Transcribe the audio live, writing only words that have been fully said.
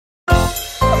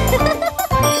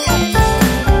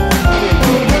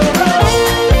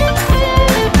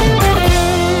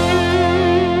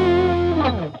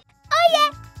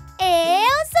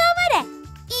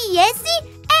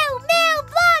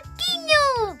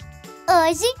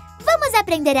Hoje, vamos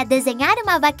aprender a desenhar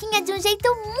uma vaquinha de um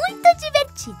jeito muito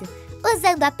divertido,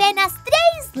 usando apenas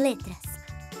 3 letras.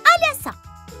 Olha só!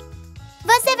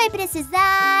 Você vai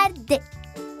precisar de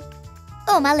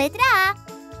uma letra A,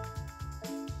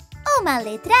 uma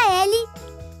letra L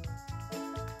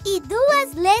e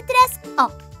 2 letras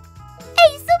O.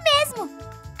 É isso mesmo!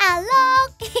 Alô!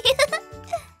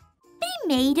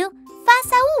 Primeiro,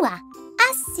 faça o A,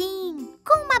 assim,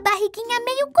 com uma barriguinha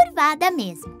meio curvada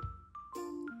mesmo.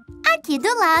 Aqui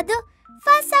do lado,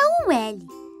 faça o L,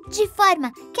 de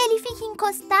forma que ele fique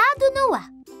encostado no A.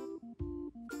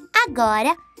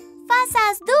 Agora,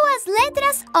 faça as 2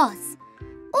 letras Os,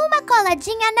 uma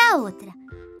coladinha na outra.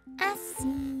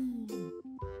 Assim.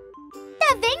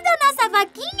 Tá vendo a nossa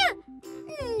vaquinha?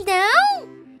 Não?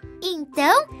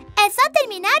 Então, é só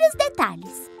terminar os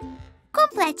detalhes.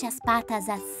 Complete as patas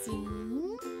assim.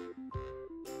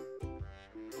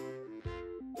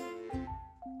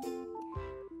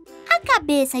 A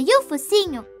cabeça e o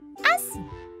focinho assim.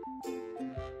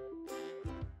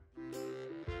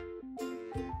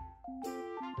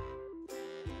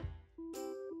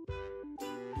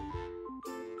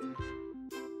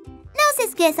 Não se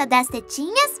esqueça das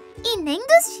tetinhas e nem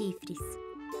dos chifres.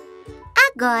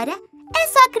 Agora é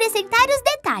só acrescentar os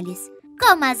detalhes,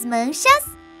 como as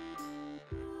manchas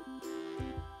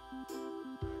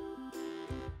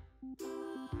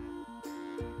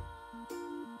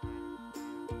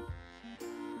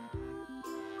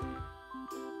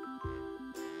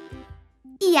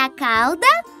e a cauda.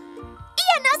 E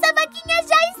a nossa vaquinha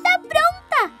já está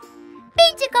pronta!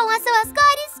 Pinte com as suas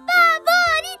cores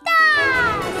favoritas!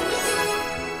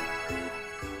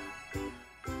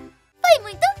 Foi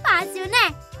muito fácil,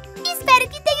 né? Espero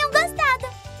que tenham gostado!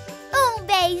 Um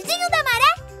beijinho da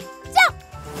Maré! Tchau!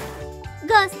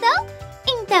 Gostou?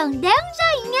 Então dê um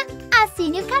joinha,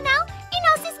 assine o canal e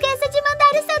não se esqueça de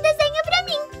mandar o seu desenho pra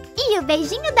mim! E o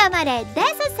beijinho da Maré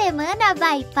dessa semana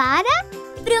vai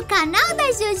pro canal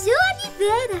da Juju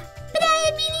Oliveira, pra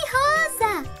Emily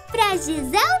Rosa, pra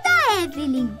Giselda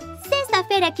Evelyn.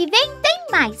 Sexta-feira que vem tem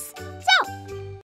mais. Tchau!